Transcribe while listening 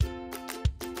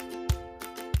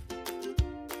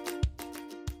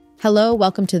Hello,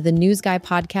 welcome to the News Guy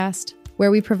podcast, where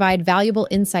we provide valuable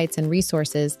insights and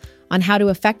resources on how to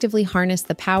effectively harness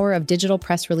the power of digital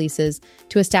press releases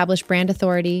to establish brand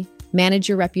authority, manage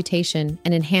your reputation,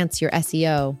 and enhance your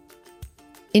SEO.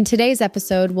 In today's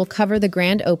episode, we'll cover the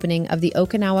grand opening of the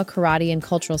Okinawa Karate and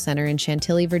Cultural Center in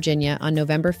Chantilly, Virginia on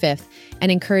November 5th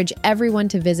and encourage everyone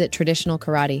to visit Traditional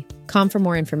Karate. Com for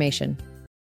more information.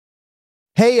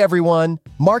 Hey everyone!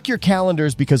 Mark your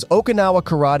calendars because Okinawa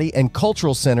Karate and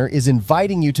Cultural Center is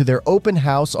inviting you to their open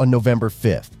house on November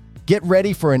 5th. Get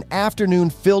ready for an afternoon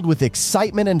filled with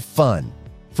excitement and fun.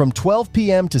 From 12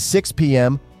 p.m. to 6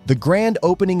 p.m., the grand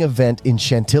opening event in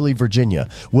Chantilly, Virginia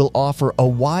will offer a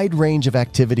wide range of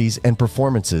activities and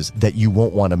performances that you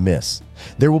won't want to miss.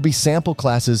 There will be sample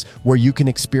classes where you can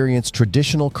experience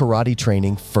traditional karate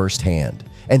training firsthand.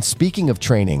 And speaking of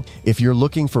training, if you're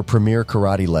looking for premier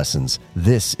karate lessons,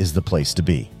 this is the place to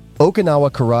be.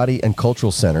 Okinawa Karate and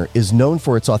Cultural Center is known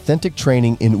for its authentic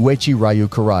training in Uechi Ryu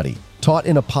Karate, taught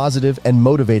in a positive and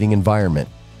motivating environment.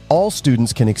 All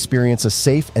students can experience a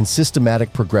safe and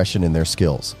systematic progression in their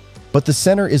skills. But the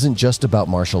center isn't just about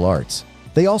martial arts.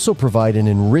 They also provide an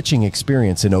enriching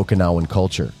experience in Okinawan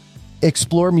culture.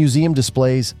 Explore museum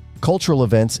displays, cultural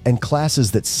events, and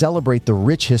classes that celebrate the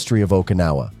rich history of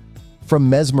Okinawa. From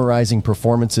mesmerizing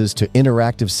performances to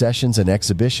interactive sessions and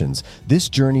exhibitions, this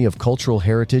journey of cultural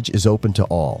heritage is open to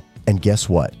all. And guess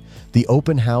what? The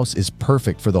open house is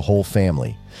perfect for the whole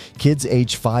family. Kids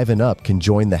age 5 and up can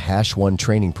join the #1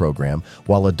 training program,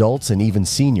 while adults and even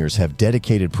seniors have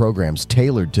dedicated programs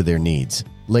tailored to their needs.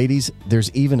 Ladies,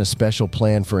 there's even a special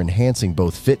plan for enhancing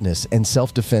both fitness and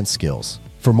self-defense skills.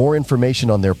 For more information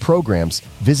on their programs,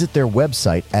 visit their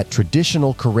website at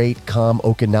Traditional Karate.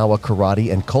 Okinawa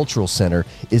Karate and Cultural Center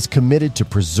is committed to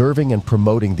preserving and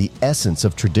promoting the essence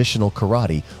of traditional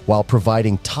karate while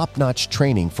providing top-notch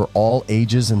training for all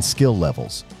ages and skill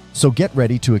levels. So get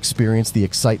ready to experience the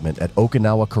excitement at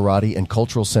Okinawa Karate and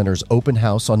Cultural Center's open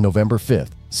house on November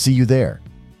 5th. See you there.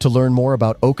 To learn more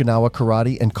about Okinawa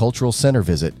Karate and Cultural Center,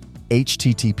 visit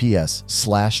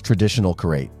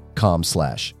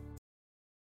https:/traditionalkarate.com/.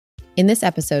 In this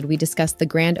episode, we discuss the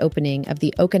grand opening of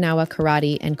the Okinawa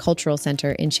Karate and Cultural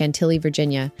Center in Chantilly,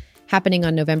 Virginia, happening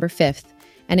on November 5th,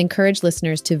 and encourage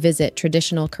listeners to visit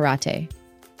Traditional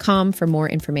Karate.com for more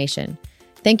information.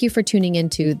 Thank you for tuning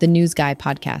into the News Guy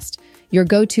podcast, your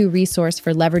go-to resource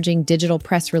for leveraging digital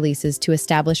press releases to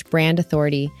establish brand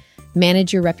authority,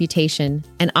 manage your reputation,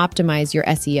 and optimize your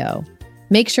SEO.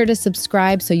 Make sure to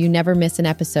subscribe so you never miss an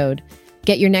episode.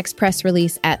 Get your next press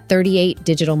release at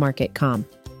 38digitalmarket.com.